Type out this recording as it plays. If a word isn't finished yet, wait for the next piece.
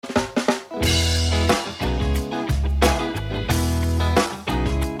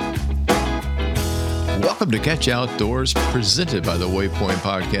Welcome to Catch Outdoors, presented by the Waypoint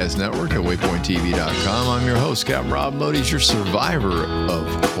Podcast Network at waypointtv.com. I'm your host, Captain Rob Modies, your survivor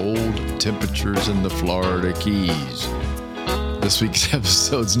of cold temperatures in the Florida Keys. This week's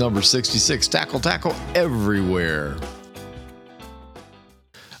episode's number 66, Tackle Everywhere.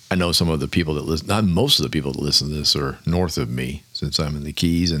 I know some of the people that listen, not most of the people that listen to this are north of me since I'm in the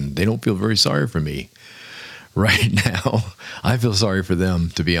Keys, and they don't feel very sorry for me right now. I feel sorry for them,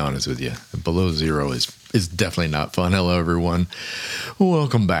 to be honest with you. Below zero is definitely not fun. Hello, everyone.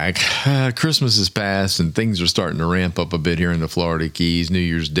 Welcome back. Christmas is past, and things are starting to ramp up a bit here in the Florida Keys. New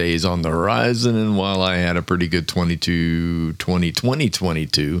Year's Day is on the horizon, and while I had a pretty good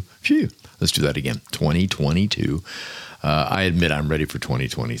 2022, phew, let's do that again, 2022, I admit I'm ready for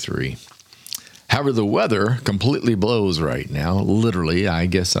 2023. However, the weather completely blows right now. Literally, I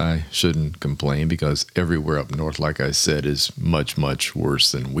guess I shouldn't complain because everywhere up north, like I said, is much, much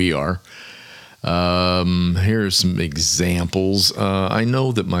worse than we are. Here's some examples. I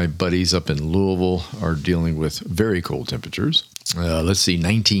know that my buddies up in Louisville are dealing with very cold temperatures. Let's see,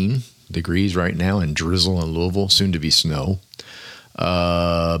 19 degrees right now and drizzle in Louisville, soon to be snow.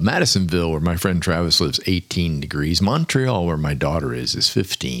 Madisonville, where my friend Travis lives, 18 degrees. Montreal, where my daughter is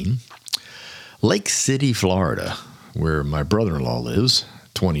 15. Lake City, Florida, where my brother-in-law lives,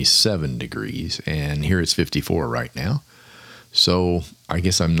 27 degrees, and here it's 54 right now. So I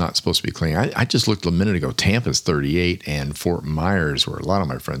guess I'm not supposed to be cleaning. I just looked a minute ago. Tampa's 38, and Fort Myers, where a lot of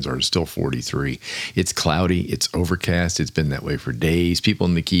my friends are, is still 43. It's cloudy. It's overcast. It's been that way for days. People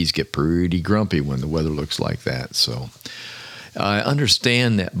in the Keys get pretty grumpy when the weather looks like that. So I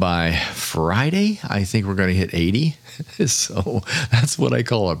understand that by Friday, I think we're going to hit 80. So that's what I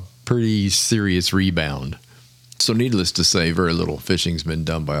call a pretty serious rebound. So needless to say, very little fishing's been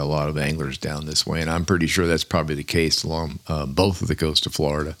done by a lot of anglers down this way, and I'm pretty sure that's probably the case along both of the coast of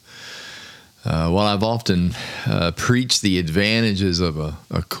Florida. While I've often preached the advantages of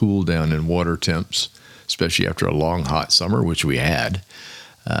a cool down in water temps, especially after a long hot summer, which we had,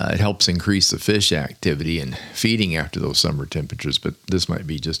 it helps increase the fish activity and feeding after those summer temperatures, but this might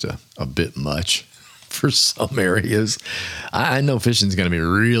be just a bit much for some areas. I know fishing is going to be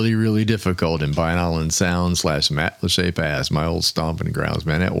really, really difficult in Pine Island Sound / Matlacha Pass, my old stomping grounds.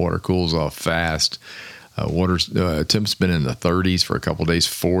 Man, that water cools off fast. Water temp's been in the 30s for a couple days,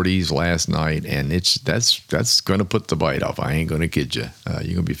 40s last night, and that's going to put the bite off. I ain't going to kid you. You're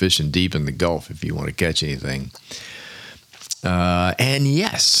going to be fishing deep in the Gulf if you want to catch anything. And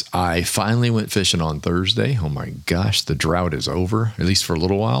yes, I finally went fishing on Thursday. Oh my gosh, the drought is over, at least for a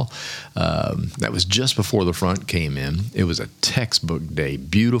little while. That was just before the front came in. It was a textbook day,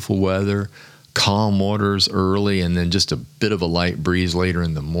 beautiful weather, calm waters early, and then just a bit of a light breeze later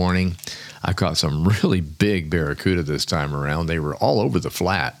in the morning. I caught some really big barracuda this time around. They were all over the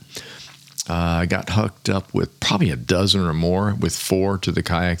flat. I got hooked up with probably a dozen or more with 4 to the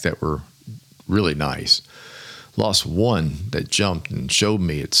kayak that were really nice. Lost one that jumped and showed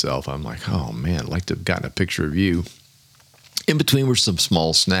me itself. I'm like, oh man, I'd like to have gotten a picture of you. In between were some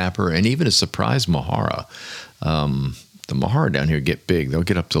small snapper and even a surprise mahara. The mahara down here get big. They'll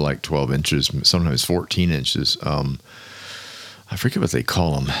get up to like 12 inches, sometimes 14 inches. I forget what they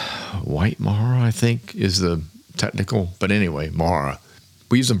call them. White mahara, I think, is the technical. But anyway, mahara.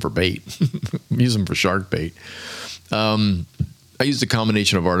 We use them for bait. We use them for shark bait. I used a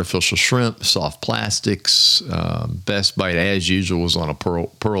combination of artificial shrimp, soft plastics. Best bite, as usual, was on a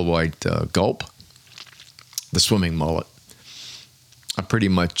pearl white gulp, the swimming mullet. I pretty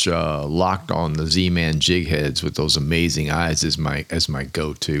much locked on the Z-Man jig heads with those amazing eyes as my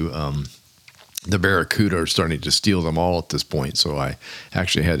go-to. The barracuda are starting to steal them all at this point, so I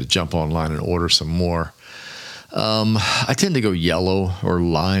actually had to jump online and order some more. I tend to go yellow or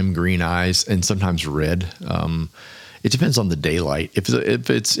lime green eyes, and sometimes red. It depends on the daylight. If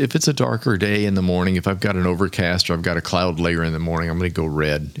it's a darker day in the morning, if I've got an overcast or I've got a cloud layer in the morning, I'm going to go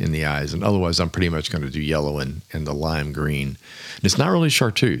red in the eyes. And otherwise, I'm pretty much going to do yellow and the lime green. And it's not really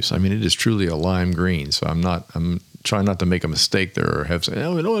chartreuse. I mean, it is truly a lime green. So I'm trying not to make a mistake there or have say,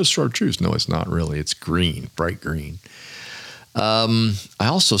 oh, no, it's chartreuse. No, it's not really. It's green, bright green. I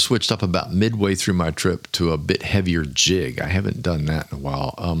also switched up about midway through my trip to a bit heavier jig. I haven't done that in a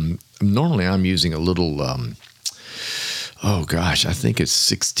while. Normally, I'm using a little... oh gosh, I think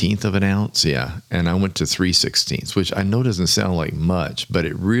it's 1/16 of an ounce. Yeah. And I went to 3/16, which I know doesn't sound like much, but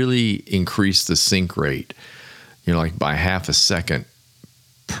it really increased the sink rate, like by half a second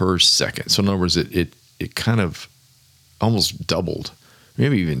per second. So in other words, it kind of almost doubled.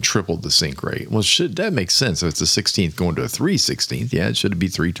 maybe even tripled the sink rate. Well, should that makes sense? If it's a 16th going to a 3/16th, yeah, it should be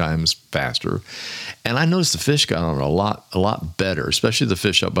 3 times faster. And I noticed the fish got on it a lot better, especially the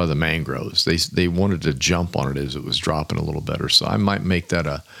fish up by the mangroves. They wanted to jump on it as it was dropping a little better. So I might make that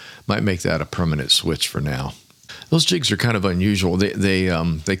a permanent switch for now. Those jigs are kind of unusual.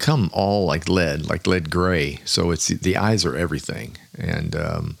 They come all like lead gray. So it's the eyes are everything. And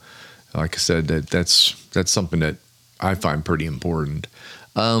like I said, that's something that I find pretty important.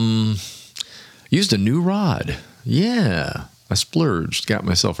 Used a new rod. Yeah, I splurged. Got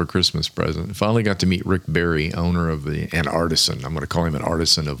myself a Christmas present. Finally got to meet Rick Berry, owner of an artisan. I'm going to call him an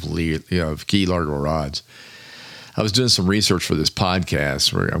artisan of Key Largo rods. I was doing some research for this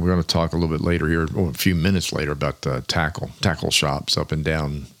podcast. We're going to talk a little bit later here, or a few minutes later, about tackle shops up and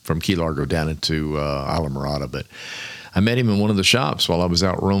down from Key Largo down into Islamorada. But I met him in one of the shops while I was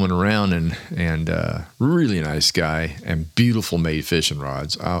out roaming around, and really nice guy and beautiful made fishing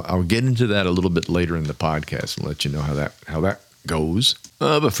rods. I'll get into that a little bit later in the podcast and let you know how that goes.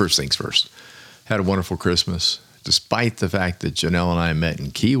 But first things first. Had a wonderful Christmas. Despite the fact that Janelle and I met in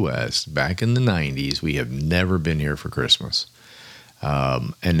Key West back in the 90s, we have never been here for Christmas.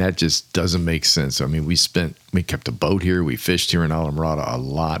 And that just doesn't make sense. I mean, we kept a boat here. We fished here in Islamorada a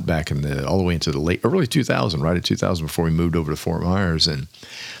lot back all the way into the early 2000, right at 2000 before we moved over to Fort Myers. And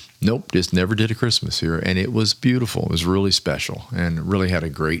nope, just never did a Christmas here. And it was beautiful. It was really special and really had a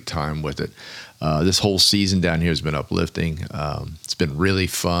great time with it. This whole season down here has been uplifting. It's been really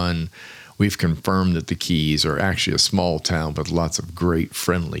fun. We've confirmed that the Keys are actually a small town, but lots of great,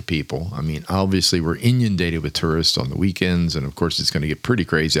 friendly people. I mean, obviously, we're inundated with tourists on the weekends, and of course, it's going to get pretty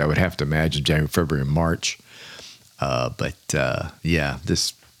crazy. I would have to imagine January, February, and March. Yeah,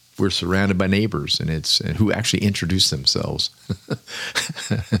 we're surrounded by neighbors, and who actually introduce themselves.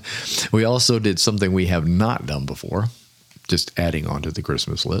 We also did something we have not done before, just adding on to the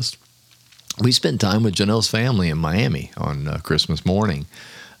Christmas list. We spent time with Janelle's family in Miami on Christmas morning.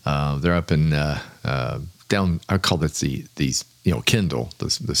 They're up in down. I call it these Kendall,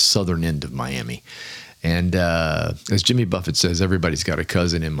 the southern end of Miami. And as Jimmy Buffett says, everybody's got a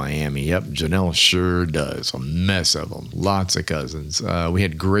cousin in Miami. Yep, Janelle sure does. A mess of them. Lots of cousins. We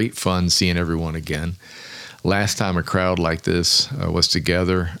had great fun seeing everyone again. Last time a crowd like this was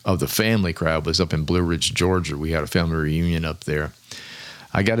together, the family crowd, was up in Blue Ridge, Georgia. We had a family reunion up there.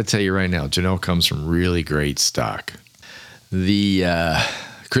 I got to tell you right now, Janelle comes from really great stock. The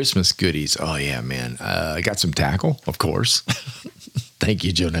Christmas goodies. Oh, yeah, man. I got some tackle, of course. Thank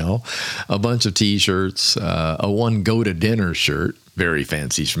you, Janelle. A bunch of T-shirts, a one go-to-dinner shirt. Very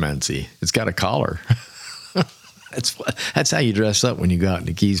fancy schmancy. It's got a collar. That's how you dress up when you go out in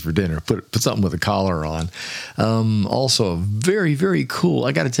the Keys for dinner. Put something with a collar on. Also, very, very cool.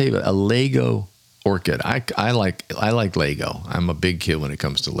 I got to tell you, a Lego orchid. I like Lego. I'm a big kid when it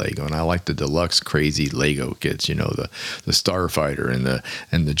comes to Lego, and I like the deluxe crazy Lego kits. The Starfighter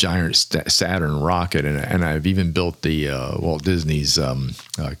and the giant Saturn rocket, and I've even built the Walt Disney's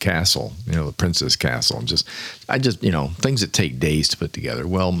castle. The Princess Castle. I just things that take days to put together.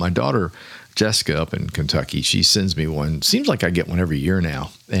 Well, my daughter Jessica up in Kentucky, she sends me one. Seems like I get one every year now,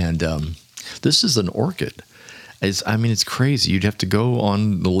 and this is an orchid. It's crazy. You'd have to go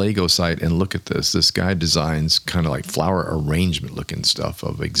on the Lego site and look at this. This guy designs kind of like flower arrangement looking stuff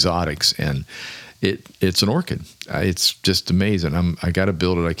of exotics, and it's an orchid. It's just amazing. I got to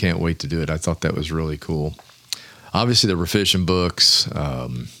build it. I can't wait to do it. I thought that was really cool. Obviously, there were fishing books,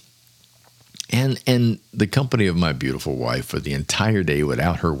 and the company of my beautiful wife for the entire day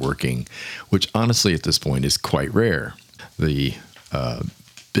without her working, which honestly at this point is quite rare. The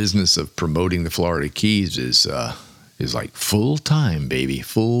business of promoting the Florida Keys is like full time, baby,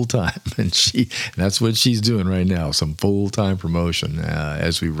 full time, and that's what she's doing right now. Some full time promotion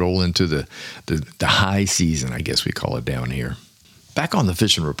as we roll into the high season, I guess we call it down here. Back on the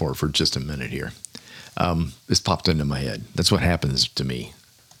fishing report for just a minute here. This popped into my head. That's what happens to me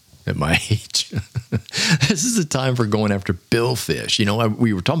at my age. This is the time for going after billfish.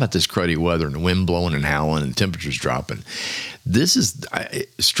 We were talking about this cruddy weather and the wind blowing and howling and temperatures dropping. This is,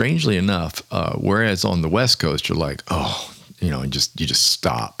 strangely enough, whereas on the West Coast, you're like, you just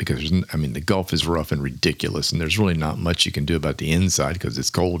stop because the Gulf is rough and ridiculous, and there's really not much you can do about the inside because it's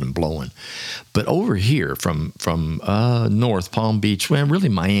cold and blowing. But over here, from north Palm Beach, well, really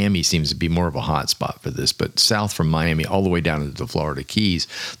Miami seems to be more of a hot spot for this. But south from Miami, all the way down into the Florida Keys,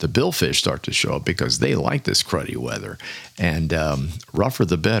 the billfish start to show up because they like this cruddy weather, and rougher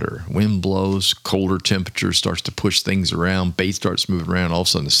the better. Wind blows, colder temperature starts to push things around, bait starts moving around. All of a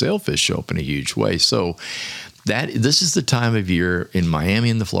sudden, the sailfish show up in a huge way. So this is the time of year in Miami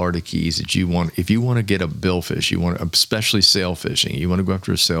and the Florida Keys that if you want to get a billfish, especially sailfishing, you want to go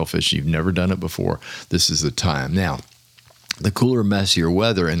after a sailfish, you've never done it before, this is the time. Now, the cooler, messier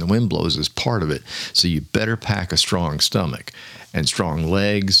weather and the wind blows is part of it. So you better pack a strong stomach and strong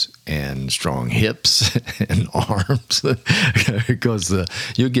legs and strong hips and arms because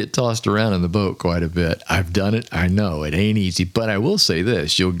you'll get tossed around in the boat quite a bit. I've done it. I know it ain't easy, but I will say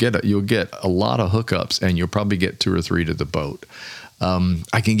this: you'll get a lot of hookups, and you'll probably get 2 or 3 to the boat.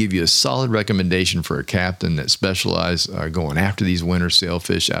 I can give you a solid recommendation for a captain that specializes going after these winter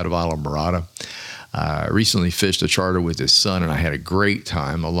sailfish out of Islamorada. I recently fished a charter with his son, and I had a great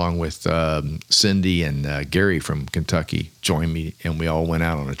time, along with Cindy and Gary from Kentucky joined me, and we all went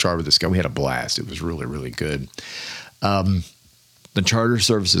out on a charter with this guy. We had a blast. It was really, really good. The charter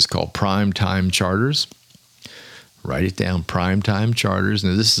service is called Prime Time Charters. Write it down, Prime Time Charters.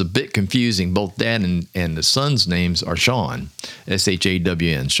 Now, this is a bit confusing. Both Dad and the son's names are Sean,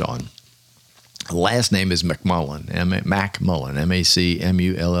 S-H-A-W-N, Sean. Last name is McMullen, MacMullen,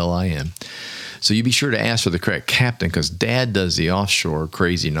 M-A-C-M-U-L-L-I-N. So you be sure to ask for the correct captain, because Dad does the offshore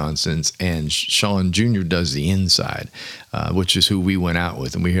crazy nonsense and Sean Jr. does the inside, which is who we went out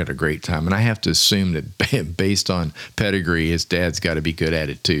with, and we had a great time. And I have to assume that based on pedigree, his dad's got to be good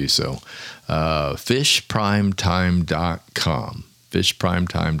at it too. So fishprimetime.com.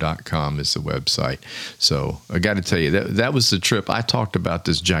 Fishprimetime.com is the website. So I got to tell you, that was the trip. I talked about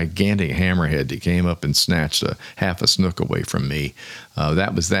this gigantic hammerhead that came up and snatched half a snook away from me.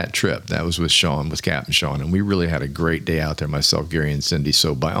 That was that trip. That was with Captain Sean, and we really had a great day out there, myself, Gary, and Cindy.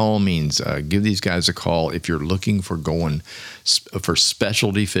 So by all means, give these guys a call if you're looking for for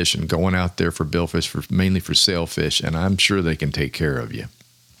specialty fishing, going out there for billfish, mainly for sailfish, and I'm sure they can take care of you.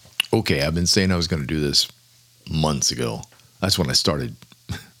 Okay, I've been saying I was going to do this months ago. That's when I started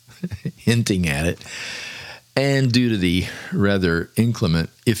hinting at it. And due to the rather inclement,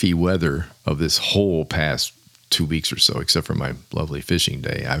 iffy weather of this whole past 2 weeks or so, except for my lovely fishing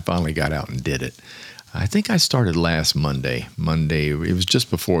day, I finally got out and did it. I think I started last Monday. It was just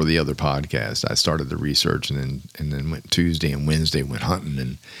before the other podcast. I started the research and then went Tuesday and Wednesday, went hunting,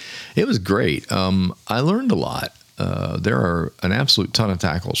 and it was great. I learned a lot. There are an absolute ton of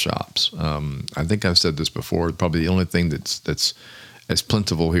tackle shops. I think I've said this before. Probably the only thing that's as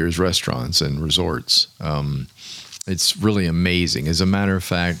plentiful here is restaurants and resorts. It's really amazing. As a matter of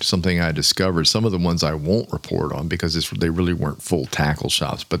fact, something I discovered, some of the ones I won't report on because they really weren't full tackle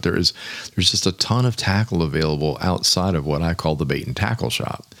shops, but there's just a ton of tackle available outside of what I call the bait and tackle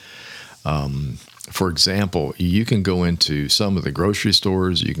shop. For example, you can go into some of the grocery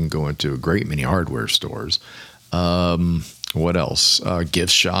stores. You can go into a great many hardware stores. What else?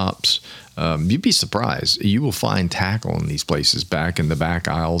 Gift shops. You'd be surprised. You will find tackle in these places back in the back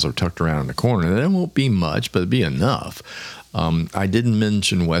aisles or tucked around in the corner. There won't be much, but it'll be enough. I didn't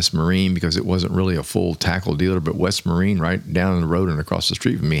mention West Marine because it wasn't really a full tackle dealer, but West Marine right down the road and across the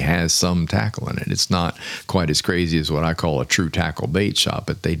street from me has some tackle in it. It's not quite as crazy as what I call a true tackle bait shop,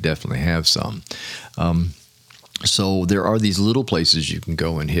 but they definitely have some. So there are these little places you can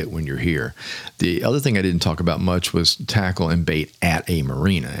go and hit when you're here. The other thing I didn't talk about much was tackle and bait at a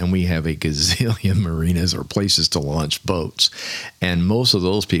marina. And we have a gazillion marinas or places to launch boats. And most of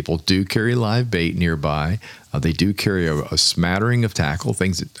those people do carry live bait nearby. They do carry a smattering of tackle,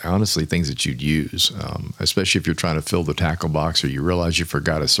 things that you'd use, especially if you're trying to fill the tackle box or you realize you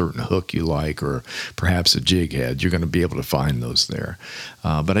forgot a certain hook you like or perhaps a jig head. You're going to be able to find those there.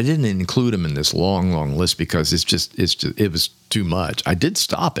 But I didn't include them in this long, long list because it was too much. I did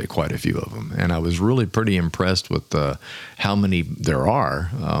stop at quite a few of them, and I was really pretty impressed with how many there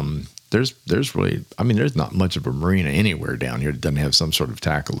are. There's really, there's not much of a marina anywhere down here that doesn't have some sort of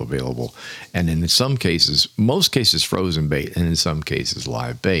tackle available. And in some cases, most cases frozen bait, and in some cases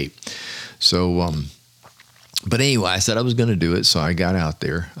live bait. So, but anyway, I said I was going to do it, so I got out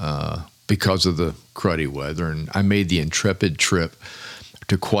there because of the cruddy weather, and I made the intrepid trip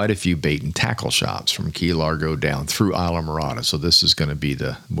to quite a few bait and tackle shops from Key Largo down through Islamorada. So this is going to be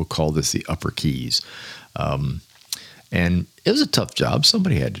we'll call this the Upper Keys. And it was a tough job.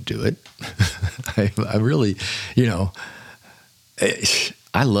 Somebody had to do it. I really,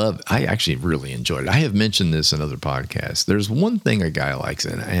 I actually really enjoyed it. I have mentioned this in other podcasts. There's one thing a guy likes,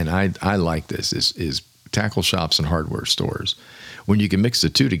 and I like this, is tackle shops and hardware stores. When you can mix the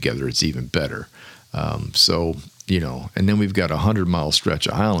two together, it's even better. And then we've got a 100-mile stretch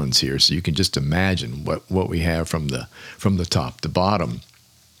of islands here, so you can just imagine what we have from the top to bottom.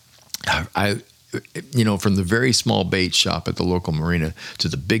 from the very small bait shop at the local marina to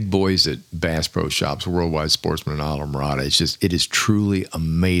the big boys at Bass Pro Shops, Worldwide Sportsman, and Islamorada, it is truly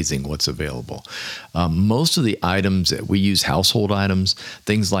amazing what's available. Most of the items that we use, household items,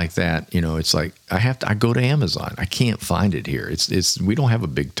 things like that, it's like I go to Amazon. I can't find it here. We don't have a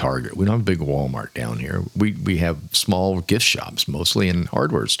big Target. We don't have a big Walmart down here. We have small gift shops, mostly in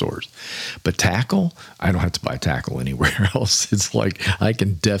hardware stores. But tackle, I don't have to buy tackle anywhere else. It's like I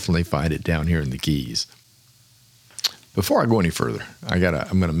can definitely find it down here in the Keys. Before I go any further, I'm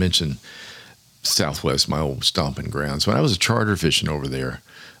going to mention Southwest, my old stomping grounds. When I was charter fishing over there,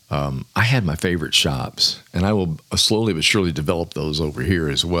 I had my favorite shops, and I will slowly but surely develop those over here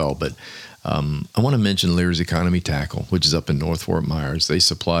as well. But I want to mention Lear's Economy Tackle, which is up in North Fort Myers. They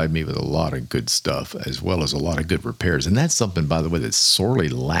supplied me with a lot of good stuff, as well as a lot of good repairs. And that's something, by the way, that's sorely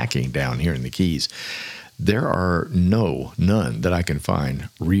lacking down here in the Keys. There are none that I can find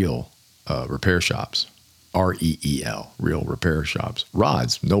real repair shops. REEL, real repair shops.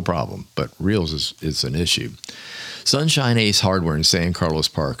 Rods, no problem, but reels is an issue. Sunshine Ace Hardware in San Carlos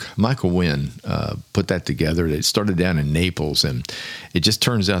Park. Michael Wynn put that together. It started down in Naples, and it just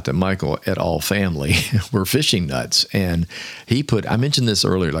turns out that Michael et al. Family were fishing nuts. And I mentioned this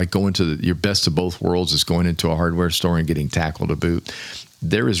earlier, like going to your best of both worlds is going into a hardware store and getting tackle to boot.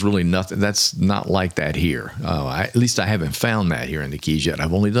 There is really nothing. That's not like that here. At least I haven't found that here in the Keys yet.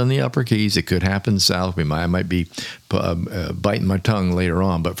 I've only done the Upper Keys. It could happen south. I might be biting my tongue later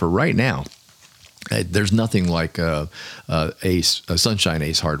on. But for right now, there's nothing like Sunshine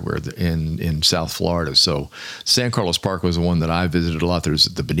Ace Hardware in South Florida. So San Carlos Park was the one that I visited a lot. There's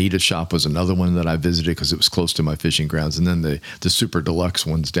the Bonita shop was another one that I visited because it was close to my fishing grounds. And then the super deluxe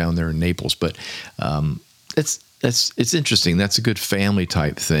ones down there in Naples. But it's interesting. That's a good family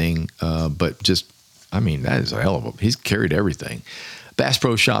type thing. But that is a hell of He's carried everything. Bass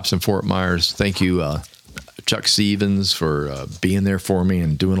Pro Shops in Fort Myers. Thank you, Chuck Stevens, for being there for me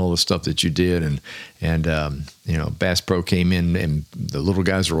and doing all the stuff that you did. And Bass Pro came in, and the little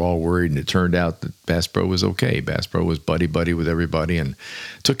guys were all worried, and it turned out that Bass Pro was okay. Bass Pro was buddy with everybody and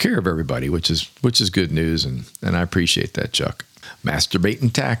took care of everybody, which is good news, and I appreciate that, Chuck. Master Bait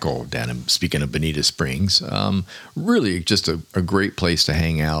and Tackle down in, speaking of Bonita Springs, really just a great place to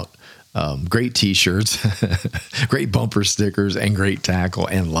hang out. Great T-shirts, great bumper stickers, and great tackle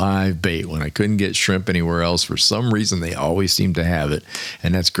and live bait. When I couldn't get shrimp anywhere else, for some reason they always seem to have it,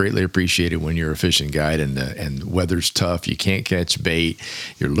 and that's greatly appreciated when you're a fishing guide and the weather's tough. You can't catch bait.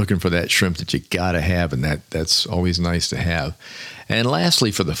 You're looking for that shrimp that you gotta have, and that's always nice to have. And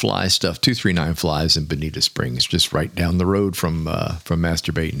lastly, for the fly stuff, 239 Flies in Bonita Springs, just right down the road from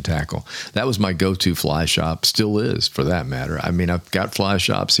Master Bait and Tackle. That was my go-to fly shop, still is, for that matter. I mean, I've got fly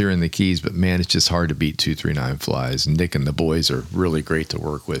shops here in the Keys, but man, it's just hard to beat 239 Flies. Nick and the boys are really great to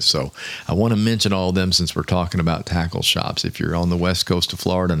work with. So I want to mention all of them since we're talking about tackle shops. If you're on the west coast of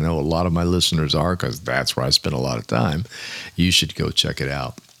Florida, I know a lot of my listeners are, because that's where I spend a lot of time, you should go check it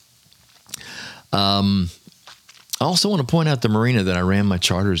out. I also want to point out the marina that I ran my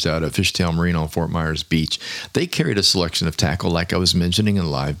charters out of, Fishtail Marina on Fort Myers Beach. They carried a selection of tackle, like I was mentioning, and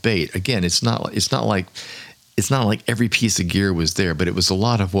live bait. Again, it's not like every piece of gear was there, but it was a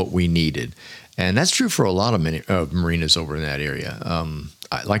lot of what we needed, and that's true for a lot of marinas over in that area.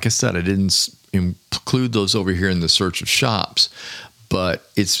 Like I said, I didn't include those over here in the search of shops. But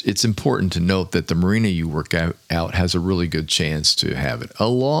it's important to note that the marina you work out has a really good chance to have it,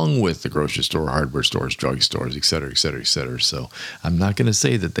 along with the grocery store, hardware stores, drug stores, et cetera, et cetera, et cetera. So I'm not going to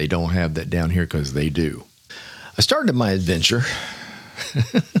say that they don't have that down here, because they do. I started my adventure,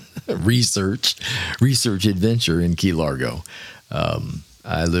 research adventure in Key Largo.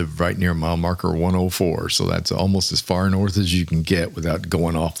 I live right near mile marker 104, so that's almost as far north as you can get without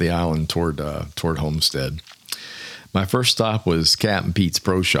going off the island toward Homestead. My first stop was Captain Pete's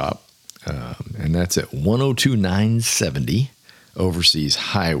Pro Shop, and that's at 102970 Overseas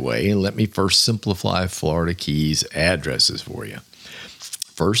Highway. Let me first simplify Florida Keys addresses for you.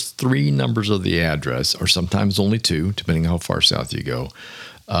 First three numbers of the address, or sometimes only two, depending on how far south you go,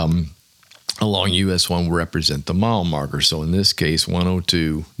 along US 1 will represent the mile marker. So in this case,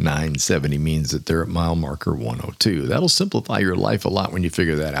 102,970 means that they're at mile marker 102. That'll simplify your life a lot when you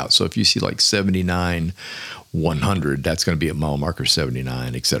figure that out. So if you see like 79,100, that's going to be at mile marker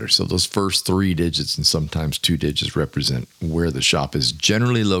 79, et cetera. So those first three digits and sometimes two digits represent where the shop is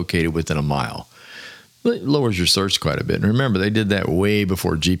generally located within a mile. It lowers your search quite a bit. And remember, they did that way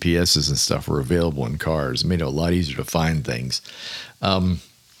before GPSs and stuff were available in cars. It made it a lot easier to find things.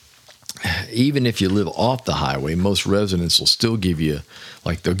 Even if you live off the highway, most residents will still give you,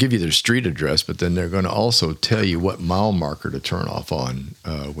 they'll give you their street address, but then they're going to also tell you what mile marker to turn off on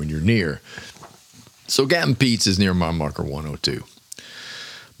when you're near. So Captain Pete's is near mile marker 102.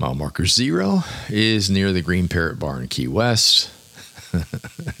 Mile marker 0 is near the Green Parrot Bar in Key West.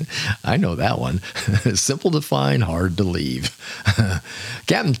 I know that one. Simple to find, hard to leave.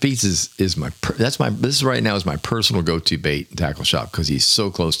 Captain Pete's is this right now is my personal go-to bait and tackle shop because he's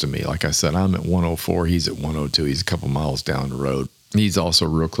so close to me. Like I said, I'm at 104. He's at 102. He's a couple miles down the road. He's also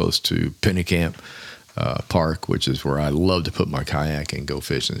real close to Pennicamp Park, which is where I love to put my kayak and go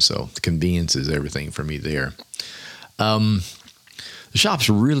fishing. So the convenience is everything for me there. The shop's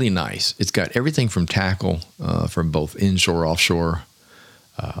really nice. It's got everything from tackle, from both inshore, offshore,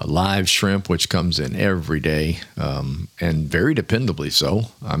 live shrimp, which comes in every day, and very dependably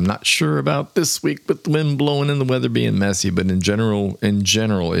so. I'm not sure about this week with the wind blowing and the weather being messy, but in general,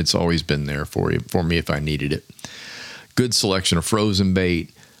 it's always been there for me if I needed it. Good selection of frozen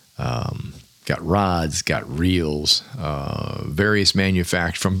bait. Got rods, got reels, various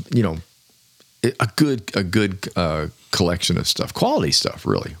manufacturers from, a good collection of stuff, quality stuff,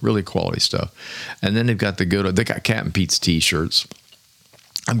 really quality stuff. And then they got Captain Pete's t-shirts.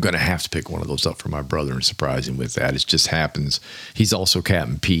 I'm going to have to pick one of those up for my brother and surprise him with that. It just happens. He's also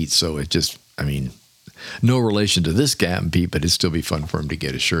Captain Pete, so no relation to this Captain Pete, but it'd still be fun for him to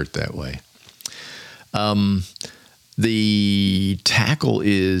get a shirt that way. The tackle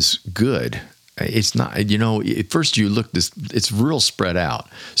is good. It's not, at first you look it's real spread out.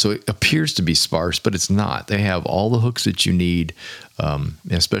 So it appears to be sparse, but it's not. They have all the hooks that you need,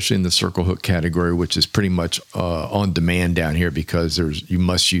 especially in the circle hook category, which is pretty much on demand down here because you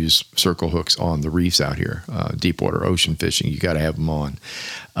must use circle hooks on the reefs out here, deep water ocean fishing. You got to have them on.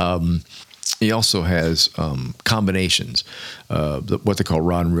 He also has combinations, what they call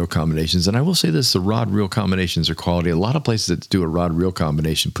rod and reel combinations. And I will say this, the rod reel combinations are quality. A lot of places that do a rod reel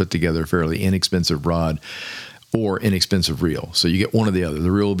combination put together a fairly inexpensive rod or inexpensive reel. So you get one or the other. The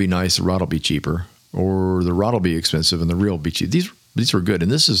reel will be nice, the rod will be cheaper, or the rod will be expensive and the reel will be cheap. These were good. And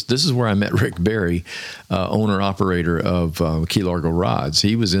this is where I met Rick Berry, owner-operator of Key Largo Rods.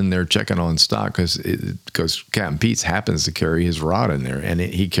 He was in there checking on stock because Captain Pete's happens to carry his rod in there, and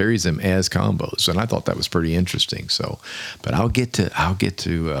he carries them as combos. And I thought that was pretty interesting. So, but I'll get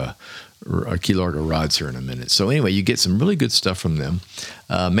to Key Largo Rods here in a minute. So anyway, you get some really good stuff from them.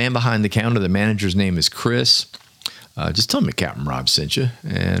 Man behind the counter, the manager's name is Chris. Just tell me Captain Rob sent you,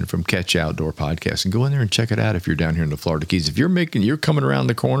 and from Catch Outdoor Podcast, and go in there and check it out if you're down here in the Florida Keys. If you're coming around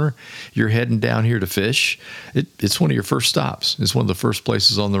the corner, you're heading down here to fish, it's one of your first stops. It's one of the first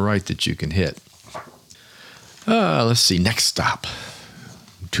places on the right that you can hit. Let's see, next stop,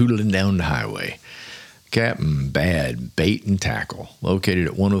 tootling down the highway. Captain Bad Bait and Tackle, located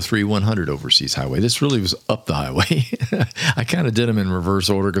at 103-100 Overseas Highway. This really was up the highway. I kind of did them in reverse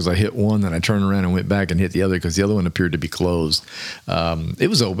order because I hit one, then I turned around and went back and hit the other because the other one appeared to be closed. It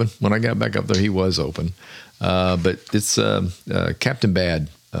was open. When I got back up there, he was open. But it's Captain Bad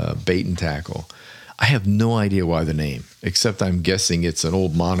Bait and Tackle. I have no idea why the name, except I'm guessing it's an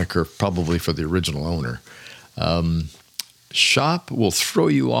old moniker probably for the original owner. Shop will throw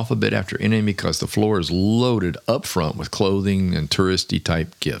you off a bit after entering because the floor is loaded up front with clothing and touristy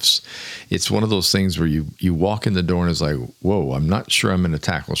type gifts. It's one of those things where you walk in the door and it's like, whoa, I'm not sure I'm in a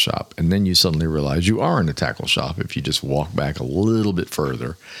tackle shop. And then you suddenly realize you are in a tackle shop if you just walk back a little bit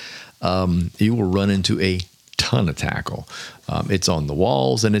further. You will run into a ton of tackle. It's on the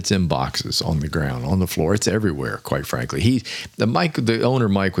walls and it's in boxes on the ground, on the floor. It's everywhere, quite frankly. The owner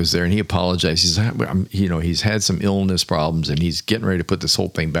Mike was there and he apologized. He's had some illness problems and he's getting ready to put this whole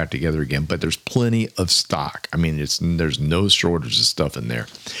thing back together again. But there's plenty of stock. I mean, there's no shortage of stuff in there.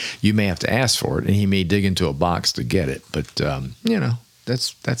 You may have to ask for it, and he may dig into a box to get it. But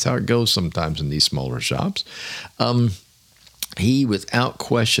that's how it goes sometimes in these smaller shops. He, without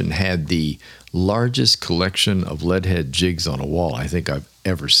question, had the largest collection of leadhead jigs on a wall I think I've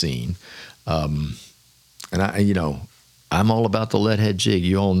ever seen. And I'm all about the leadhead jig.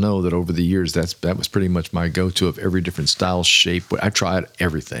 You all know that over the years, that was pretty much my go-to of every different style, shape. I tried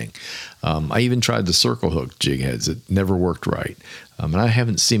everything. I even tried the circle hook jig heads. It never worked right. And I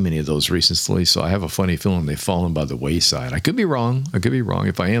haven't seen many of those recently, so I have a funny feeling they've fallen by the wayside. I could be wrong.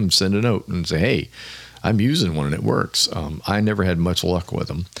 If I am, send a note and say, hey, I'm using one and it works. I never had much luck with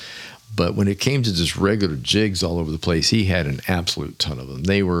them. But when it came to just regular jigs all over the place, he had an absolute ton of them.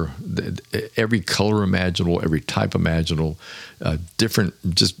 They were every color imaginable, every type imaginable, different,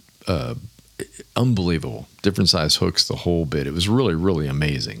 just unbelievable. Different size hooks, the whole bit. It was really, really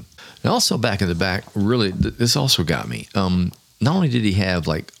amazing. And also back in the back, really, this also got me. Not only did he have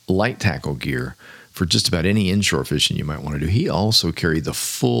like light tackle gear for just about any inshore fishing you might want to do, he also carried the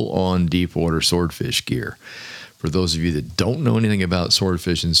full-on deep water swordfish gear. For those of you that don't know anything about sword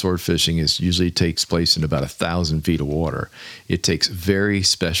fishing usually takes place in about 1,000 feet of water. It takes very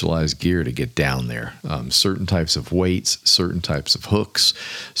specialized gear to get down there. Certain types of weights, certain types of hooks,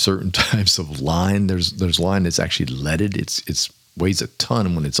 certain types of line. There's line that's actually leaded. It's weighs a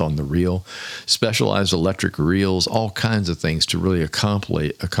ton when it's on the reel. Specialized electric reels, all kinds of things to really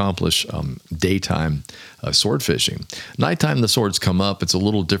accomplish daytime sword fishing. Nighttime, the swords come up. It's a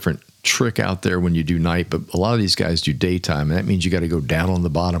little different trick out there when you do night, but a lot of these guys do daytime, and that means you got to go down on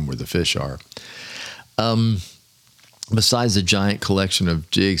the bottom where the fish are. Besides the giant collection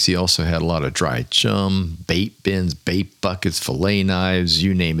of jigs, he also had a lot of dry chum, bait bins, bait buckets, fillet knives,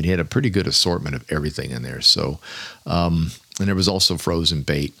 you name it. He had a pretty good assortment of everything in there. So, and there was also frozen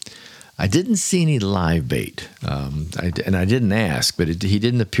bait. I didn't see any live bait, and I didn't ask, but he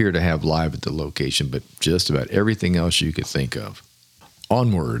didn't appear to have live at the location, but just about everything else you could think of.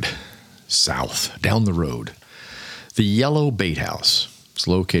 Onward, south, down the road. The Yellow Bait House. It's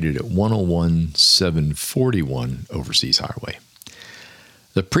located at 101-741 Overseas Highway.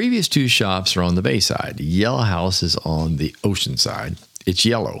 The previous two shops are on the bay side. The Yellow House is on the ocean side. It's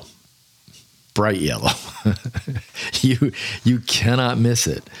yellow, bright yellow. You cannot miss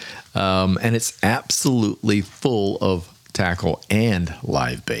it. And it's absolutely full of tackle and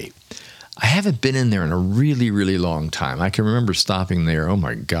live bait. I haven't been in there in a really, really long time. I can remember stopping there, oh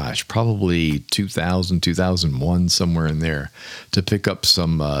my gosh, probably 2000, 2001, somewhere in there, to pick up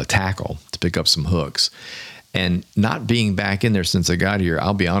some tackle, to pick up some hooks. And not being back in there since I got here,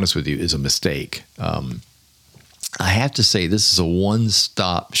 I'll be honest with you, is a mistake. I have to say this is a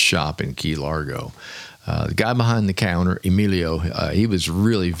one-stop shop in Key Largo. The guy behind the counter, Emilio, he was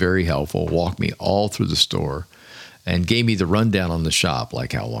really very helpful, walked me all through the store, and gave me the rundown on the shop,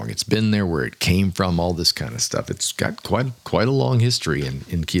 like how long it's been there, where it came from, all this kind of stuff. It's got quite a long history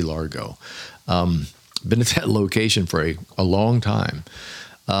in Key Largo. Been at that location for a long time.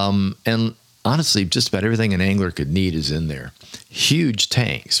 And honestly, just about everything an angler could need is in there. Huge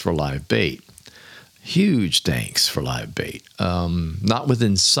tanks for live bait. Huge tanks for live bait. Not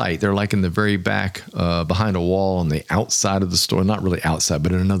within sight. They're like in the very back, behind a wall on the outside of the store. Not really outside,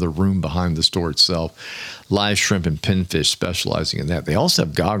 but in another room behind the store itself. Live shrimp and pinfish, specializing in that. They also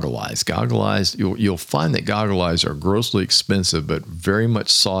have goggle eyes. Goggle eyes, you'll find that goggle eyes are grossly expensive, but very much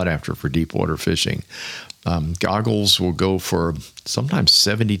sought after for deep water fishing. Goggles will go for sometimes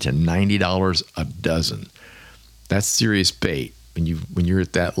 $70 to $90 a dozen. That's serious bait. When you're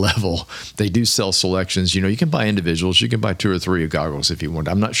at that level, they do sell selections. You can buy individuals. You can buy 2 or 3 goggles if you want.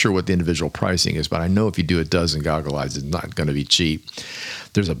 I'm not sure what the individual pricing is, but I know if you do a dozen goggle eyes, it's not going to be cheap.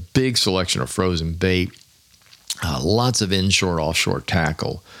 There's a big selection of frozen bait, lots of inshore, offshore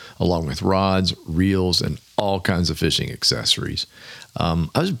tackle, along with rods, reels, and all kinds of fishing accessories. I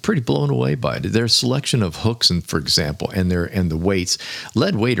was pretty blown away by it. Their selection of hooks, and for example, and the weights.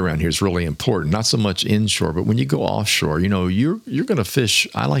 Lead weight around here is really important. Not so much inshore, but when you go offshore, you're going to fish.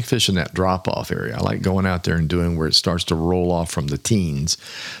 I like fishing that drop-off area. I like going out there and doing where it starts to roll off from the teens,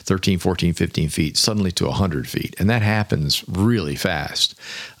 13, 14, 15 feet, suddenly to 100 feet. And that happens really fast.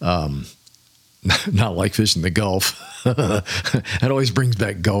 Not like fishing the Gulf. That always brings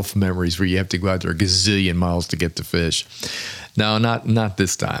back Gulf memories where you have to go out there a gazillion miles to get the fish. No, not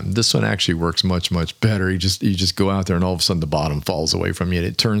this time. This one actually works much, much better. You just go out there and all of a sudden the bottom falls away from you. And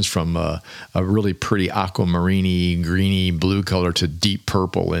it turns from a really pretty aquamarine, greeny, blue color to deep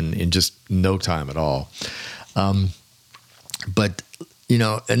purple in just no time at all. But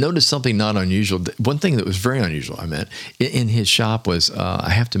I noticed something not unusual. One thing that was very unusual, in his shop was,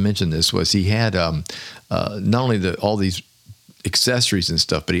 I have to mention this, was he had not only all these accessories and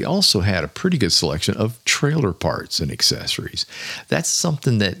stuff, but he also had a pretty good selection of trailer parts and accessories. That's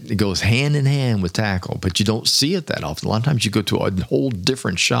something that goes hand in hand with tackle, but you don't see it that often. A lot of times you go to a whole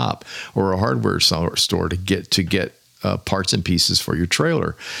different shop or a hardware store to get parts and pieces for your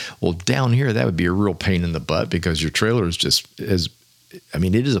trailer. Well, down here, that would be a real pain in the butt because your trailer is just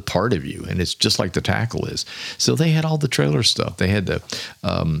it is a part of you, and it's just like the tackle is. So they had all the trailer stuff. They had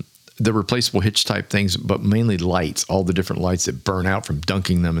the replaceable hitch type things, but mainly lights, all the different lights that burn out from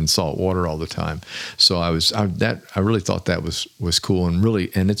dunking them in salt water all the time. So I really thought that was cool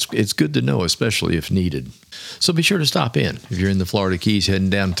and it's good to know, especially if needed. So be sure to stop in. If you're in the Florida Keys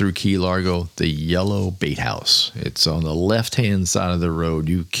heading down through Key Largo, the Yellow Bait House. It's on the left-hand side of the road.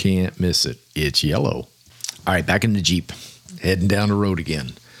 You can't miss it. It's yellow. All right, back in the Jeep, heading down the road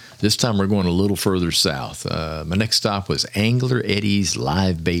again. This time we're going a little further south. My next stop was Angler Eddie's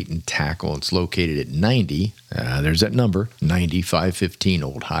Live Bait and Tackle. It's located at 90, there's that number, 9515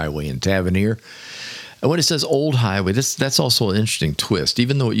 Old Highway in Tavernier. And when it says Old Highway, that's also an interesting twist.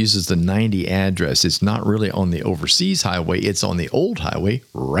 Even though it uses the 90 address, it's not really on the overseas highway. It's on the old highway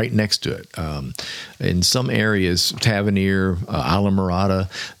right next to it. In some areas, Tavernier, Alamorada,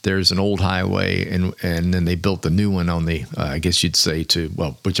 there's an old highway, and then they built the new one on the, I guess you'd say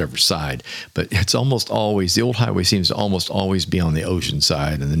whichever side. But it's almost always, the old highway seems to almost always be on the ocean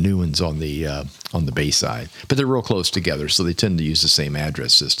side, and the new one's on the bay side. But they're real close together, so they tend to use the same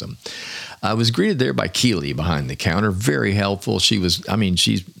address system. I was greeted there by Keely behind the counter. Very helpful. She's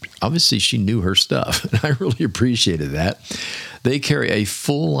obviously she knew her stuff, and I really appreciated that. They carry a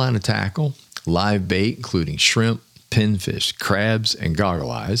full line of tackle, live bait, including shrimp, pinfish, crabs, and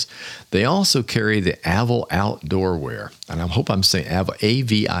goggle eyes. They also carry the Avil outdoor wear, and I hope I'm saying Avil,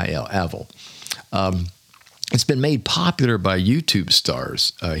 A-V-I-L, Avil. It's been made popular by YouTube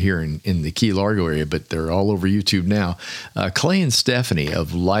stars here in the Key Largo area, but they're all over YouTube now. Clay and Stephanie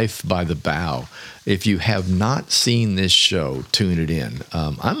of Life by the Bow. If you have not seen this show, tune it in.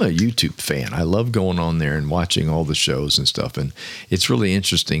 I'm a YouTube fan. I love going on there and watching all the shows and stuff, and it's really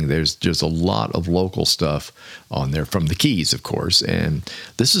interesting. There's a lot of local stuff on there from the Keys, of course, and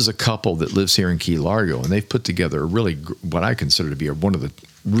this is a couple that lives here in Key Largo, and they've put together a really, what I consider to be one of the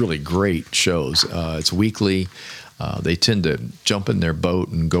really great shows. It's weekly. They tend to jump in their boat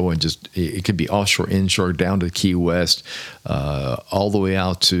and go and it could be offshore, inshore, down to Key West, all the way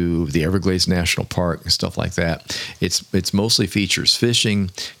out to the Everglades National Park and stuff like that. It's mostly features fishing,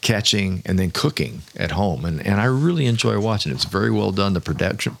 catching, and then cooking at home. And I really enjoy watching it. It's very well done. The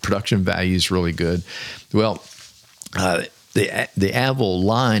production value is really good. Well, the Avil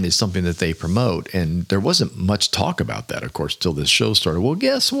line is something that they promote, and there wasn't much talk about that, of course, till this show started. Well,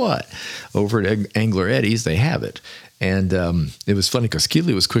 guess what? Over at Angler Eddie's, they have it. And it was funny because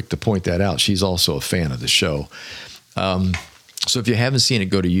Keely was quick to point that out. She's also a fan of the show. So if you haven't seen it,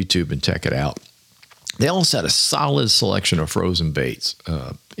 go to YouTube and check it out. They also had a solid selection of frozen baits,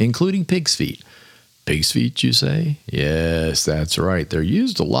 including pig's feet. Pig's feet, you say? Yes, that's right. They're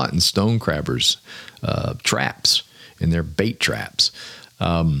used a lot in stone crabbers' traps. In their bait traps.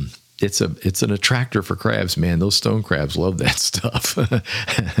 It's an attractor for crabs, man. Those stone crabs love that stuff.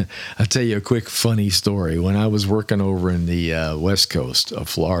 I'll tell you a quick funny story. When I was working over in the west coast of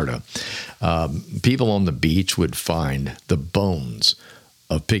Florida, people on the beach would find the bones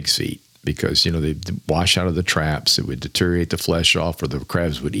of pig's feet because, they wash out of the traps. It would deteriorate the flesh off, or the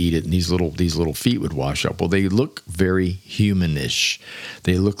crabs would eat it, and these little feet would wash up. Well, they look very humanish.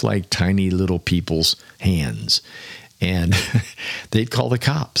 They look like tiny little people's hands. And they'd call the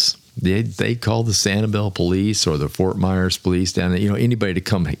cops. They'd call the Sanibel police or the Fort Myers police down there. Anybody to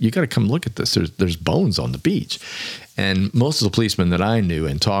come. You got to come look at this. There's bones on the beach. And most of the policemen that I knew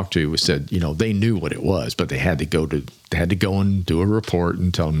and talked to said, they knew what it was, but they had to go and do a report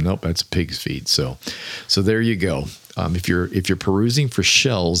and tell them, nope, that's a pig's feet. So there you go. If you're perusing for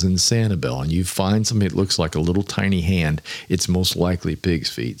shells in Sanibel and you find something that looks like a little tiny hand, it's most likely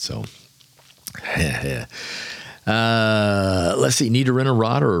pig's feet. So. Let's see. Need to rent a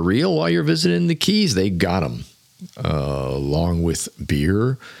rod or a reel while you're visiting the Keys? They got them, along with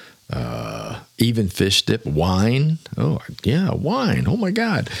beer, even fish dip, wine. Oh yeah, wine. Oh my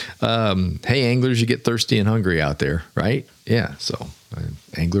God. Hey, anglers, you get thirsty and hungry out there, right? Yeah. So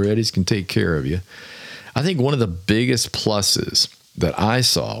Angler Eddies can take care of you. I think one of the biggest pluses that I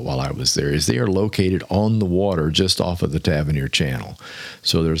saw while I was there is they are located on the water just off of the Tavernier Channel.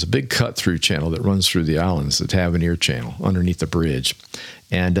 So there's a big cut-through channel that runs through the islands, the Tavernier Channel, underneath the bridge.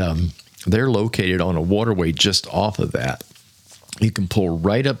 And they're located on a waterway just off of that. You can pull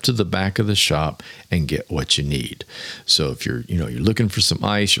right up to the back of the shop and get what you need. So if you're looking for some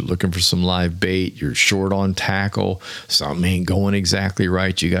ice, you're looking for some live bait, you're short on tackle, something ain't going exactly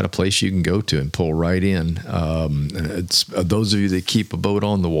right, you got a place you can go to and pull right in. It's those of you that keep a boat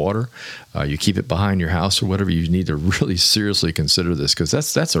on the water, you keep it behind your house or whatever, you need to really seriously consider this, because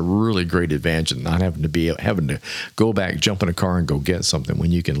that's a really great advantage of not having to go back, jump in a car and go get something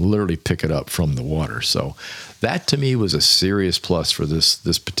when you can literally pick it up from the water. So that to me was a serious plus for this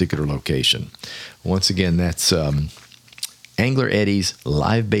particular location. Once again, that's Angler Eddie's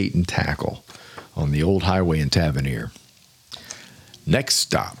Live Bait and Tackle on the old highway in Tavernier. Next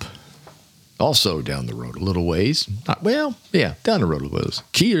stop, also down the road a little ways. Down the road a little ways.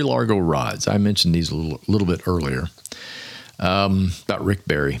 Key Largo Rods. I mentioned these a little bit earlier. About Rick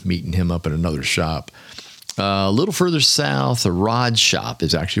Berry, meeting him up at another shop. A little further south, a rod shop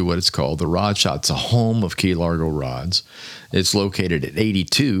is actually what it's called. The rod shop. It's a home of Key Largo Rods. It's located at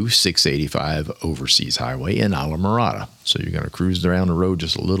 685 Overseas Highway in Alamorada. So you're going to cruise around the road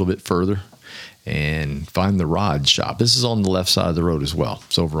just a little bit further and find the rod shop. This is on the left side of the road as well.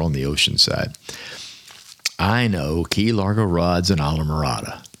 It's over on the ocean side. I know Key Largo rods and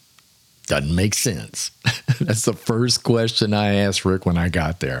Alamorada. Doesn't make sense. That's the first question I asked Rick when I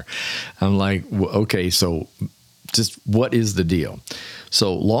got there. I'm like, okay, so just what is the deal?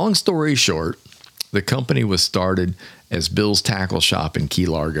 So long story short, the company was started as Bill's Tackle Shop in Key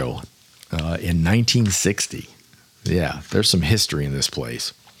Largo in 1960. Yeah, there's some history in this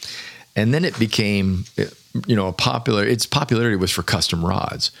place. And then it became, its popularity was for custom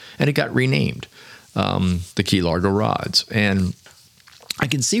rods, and it got renamed the Key Largo rods. And I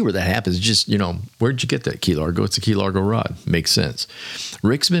can see where that happens. Just, where'd you get that Key Largo? It's a Key Largo rod. Makes sense.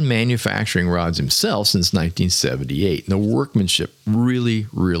 Rick's been manufacturing rods himself since 1978. And the workmanship really,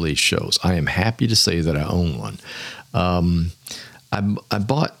 really shows. I am happy to say that I own one. I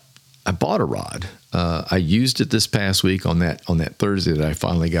bought a rod. I used it this past week on that Thursday that I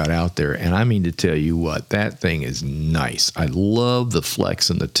finally got out there. And I mean to tell you what, that thing is nice. I love the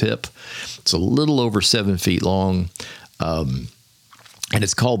flex in the tip. It's a little over 7 feet long. And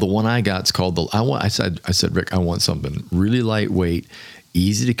it's called, the one I got, it's called I said, Rick, I want something really lightweight,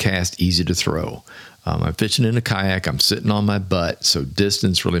 easy to cast, easy to throw. I'm fishing in a kayak. I'm sitting on my butt, so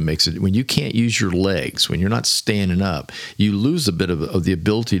distance really makes it. When you can't use your legs, when you're not standing up, you lose a bit of the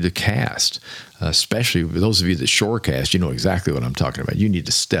ability to cast, especially for those of you that shore cast. You know exactly what I'm talking about. You need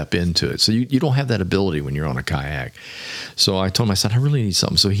to step into it. So you don't have that ability when you're on a kayak. So I told him, I said, I really need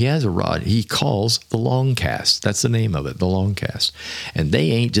something. So he has a rod he calls the Long Cast. That's the name of it, the Long Cast. And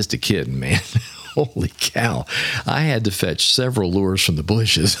they ain't just a kidding, man. Holy cow. I had to fetch several lures from the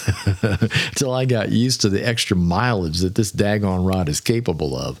bushes until I got used to the extra mileage that this daggone rod is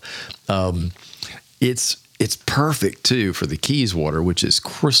capable of. It's perfect, too, for the Keys water, which is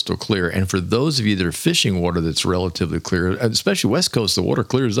crystal clear. And for those of you that are fishing water that's relatively clear, especially West Coast, the water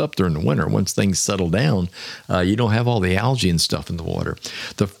clears up during the winter. Once things settle down, you don't have all the algae and stuff in the water.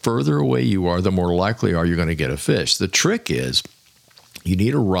 The further away you are, the more likely are you going to get a fish. The trick is, you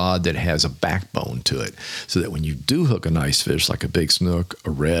need a rod that has a backbone to it so that when you do hook a nice fish like a big snook, a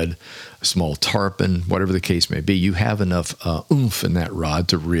red, a small tarpon, whatever the case may be, you have enough oomph in that rod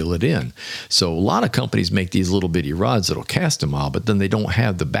to reel it in. So a lot of companies make these little bitty rods that'll cast a mile, but then they don't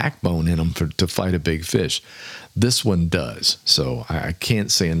have the backbone in them to fight a big fish. This one does, so I can't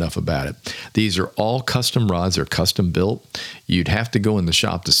say enough about it. These are all custom rods. They're custom built. You'd have to go in the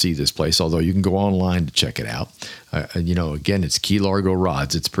shop to see this place, although you can go online to check it out. Again, it's Key Largo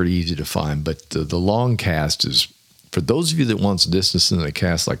Rods. It's pretty easy to find, but the Long Cast is, for those of you that wants distance in the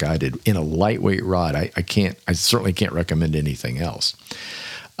cast like I did, in a lightweight rod, I certainly can't recommend anything else.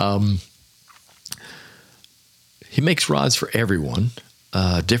 He makes rods for everyone.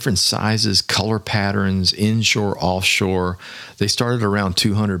 Different sizes, color patterns, inshore, offshore. They started around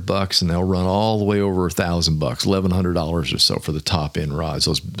 $200 and they'll run all the way over $1,000, $1,100 or so for the top end rods,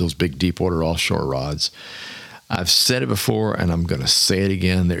 those big deep water offshore rods. I've said it before and I'm going to say it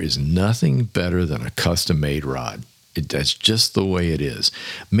again. There is nothing better than a custom made rod. That's just the way it is,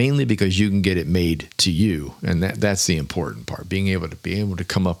 mainly because you can get it made to you. And that's the important part. Being able to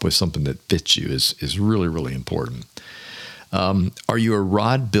come up with something that fits you is really, really important. Are you a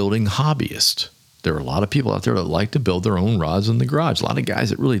rod building hobbyist? There are a lot of people out there that like to build their own rods in the garage. A lot of guys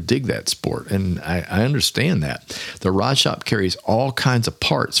that really dig that sport, and I understand that. The Rod Shop carries all kinds of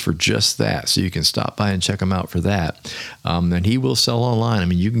parts for just that, so you can stop by and check him out for that. And he will sell online. I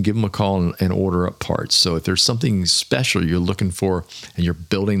mean, you can give him a call and order up parts. So if there's something special you're looking for and you're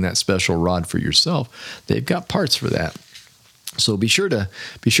building that special rod for yourself, they've got parts for that. So be sure to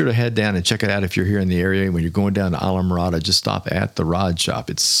head down and check it out if you're here in the area. When you're going down to Alamorada, just stop at the Rod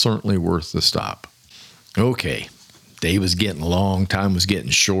Shop. It's certainly worth the stop. Okay, day was getting long, time was getting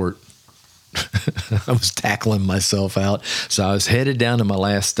short. I was tackling myself out, so I was headed down to my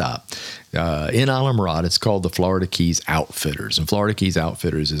last stop. In Alamorada, it's called the Florida Keys Outfitters. And Florida Keys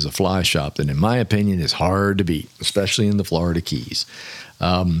Outfitters is a fly shop that, in my opinion, is hard to beat, especially in the Florida Keys.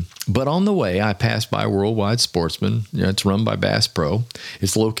 But on the way, I passed by Worldwide Sportsman. It's run by Bass Pro.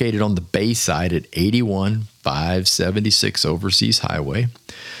 It's located on the Bayside at 81576 Overseas Highway.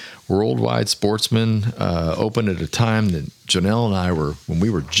 Worldwide Sportsman opened at a time that Janelle and I when we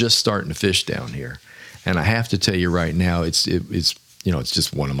were just starting to fish down here. And I have to tell you right now, it's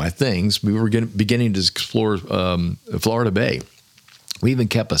just one of my things. We were beginning to explore Florida Bay. We even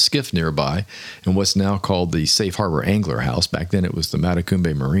kept a skiff nearby in what's now called the Safe Harbor Angler House. Back then it was the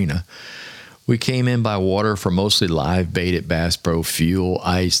Matacumbe Marina. We came in by water for mostly live bait at Bass Pro, fuel,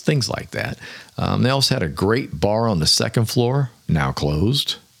 ice, things like that. They also had a great bar on the second floor, now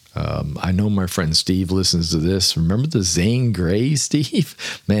closed. I know my friend Steve listens to this. Remember the Zane Grey,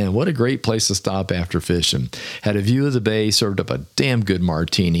 Steve? Man, what a great place to stop after fishing. Had a view of the bay, served up a damn good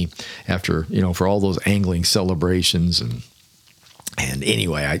martini after, for all those angling celebrations. And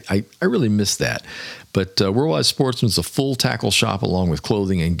anyway, I really miss that. But Worldwide Sportsman's a full tackle shop along with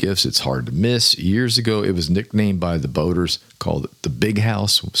clothing and gifts. It's hard to miss. Years ago, it was nicknamed by the boaters, called it the Big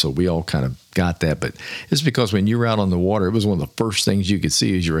House. So we all kind of got that. But it's because when you were out on the water, it was one of the first things you could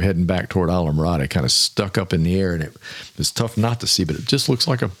see as you were heading back toward Islamorada. It kind of stuck up in the air, and it was tough not to see, but it just looks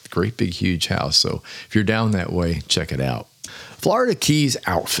like a great big huge house. So if you're down that way, check it out. Florida Keys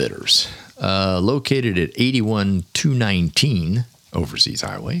Outfitters, located at 81219 Overseas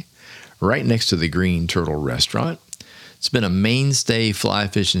Highway, right next to the Green Turtle Restaurant. It's been a mainstay fly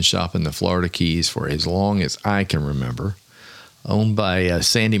fishing shop in the Florida Keys for as long as I can remember. Owned by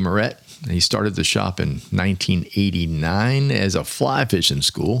Sandy Moret. He started the shop in 1989 as a fly fishing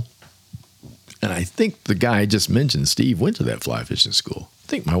school. And I think the guy I just mentioned, Steve, went to that fly fishing school. I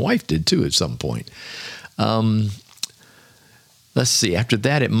think my wife did too at some point. Let's see. After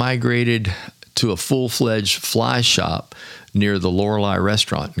that, it migrated to a full-fledged fly shop near the Lorelei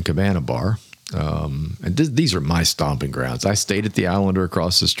Restaurant and Cabana Bar. These are my stomping grounds. I stayed at the Islander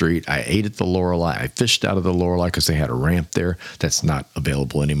across the street. I ate at the Lorelei. I fished out of the Lorelei because they had a ramp there. That's not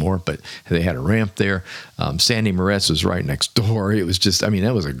available anymore, but they had a ramp there. Sandy Moret's was right next door. It was just, that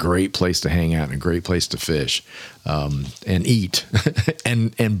was a great place to hang out and a great place to fish and eat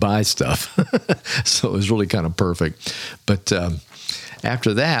and buy stuff. So it was really kind of perfect. But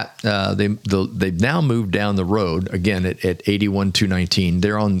after that, they've now moved down the road again at 81219.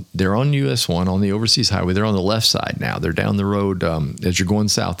 They're on US 1 on the Overseas Highway. They're on the left side now. They're down the road as you're going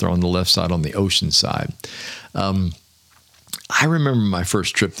south. They're on the left side on the ocean side. I remember my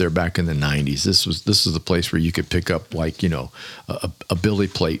first trip there back in the 90s. This was the place where you could pick up a Billy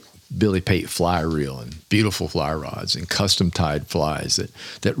Pate fly reel and beautiful fly rods and custom tied flies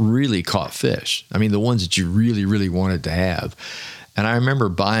that really caught fish. The ones that you really, really wanted to have. And I remember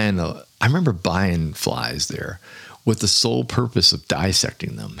buying flies there with the sole purpose of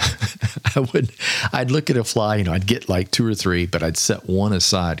dissecting them. I'd look at a fly, I'd get like 2 or 3, but I'd set one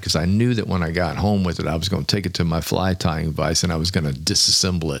aside because I knew that when I got home with it, I was going to take it to my fly tying vise and I was going to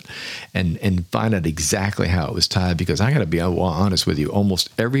disassemble it and find out exactly how it was tied. Because I got to be honest with you, almost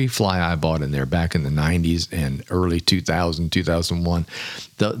every fly I bought in there back in the 90s and early 2000, 2001,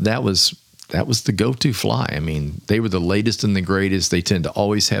 that was the go-to fly. They were the latest and the greatest. They tend to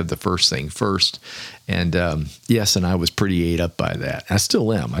always have the first thing first. And yes, and I was pretty ate up by that. I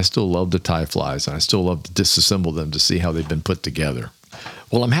still am. I still love to tie flies, and I still love to disassemble them to see how they've been put together.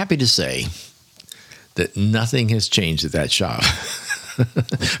 Well, I'm happy to say that nothing has changed at that shop.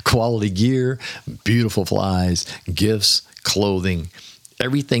 Quality gear, beautiful flies, gifts, clothing,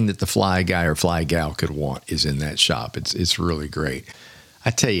 everything that the fly guy or fly gal could want is in that shop. It's really great.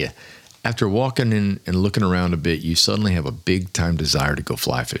 I tell you, after walking in and looking around a bit, you suddenly have a big-time desire to go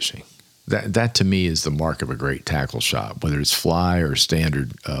fly fishing. That to me is the mark of a great tackle shop, whether it's fly or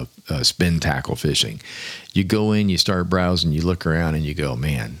standard spin tackle fishing. You go in, you start browsing, you look around, and you go,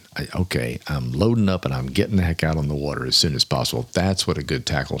 man, I'm loading up and I'm getting the heck out on the water as soon as possible. That's what a good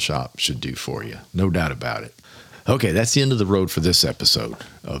tackle shop should do for you. No doubt about it. Okay, that's the end of the road for this episode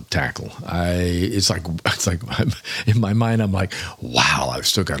of Tackle. It's like in my mind, I'm like, wow, I've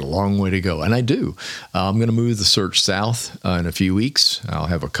still got a long way to go. And I do. I'm going to move the search south in a few weeks. I'll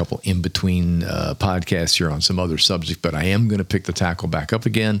have a couple in between podcasts here on some other subject, but I am going to pick the tackle back up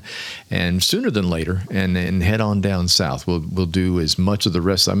again and sooner than later and head on down south. We'll do as much of the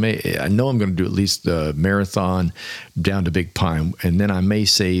rest. I know I'm going to do at least the marathon down to Big Pine, and then I may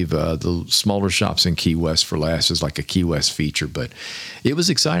save the smaller shops in Key West for last as like a Key West feature, but it was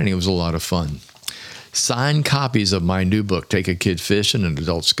exciting. It was a lot of fun. Signed copies of my new book, Take a Kid Fishing, an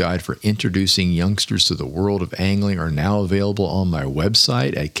adult's guide for introducing youngsters to the world of angling, are now available on my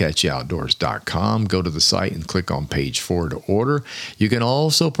website at catchyOutdoors.com. Go to the site and click on page 4 to order. You can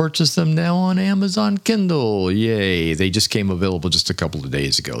also purchase them now on Amazon Kindle. Yay. They just came available just a couple of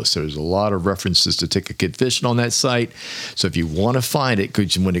days ago. So there's a lot of references to Take a Kid Fishing on that site. So if you want to find it,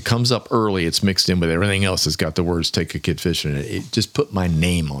 because when it comes up early, it's mixed in with everything else that's got the words Take a Kid Fishing in it. Just put my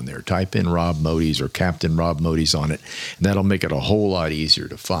name on there. Type in Rob Modes or Captain Rob Modes on it, and that'll make it a whole lot easier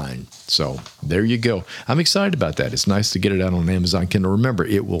to find. So there you go. I'm excited about that. It's nice to get it out on Amazon Kindle. Remember,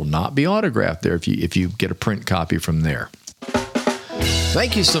 it will not be autographed there if you get a print copy from there.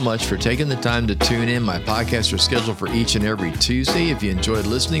 Thank you so much for taking the time to tune in. My podcasts are scheduled for each and every Tuesday. If you enjoyed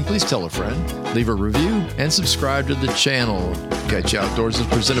listening, please tell a friend, leave a review, and subscribe to the channel. Catch You Outdoors is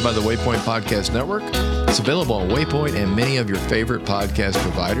presented by the Waypoint Podcast Network. It's available on Waypoint and many of your favorite podcast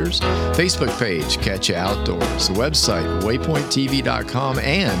providers. Facebook page, Catch Ya Outdoors. The website, waypointtv.com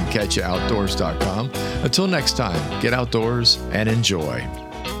and catchaoutdoors.com. Until next time, get outdoors and enjoy.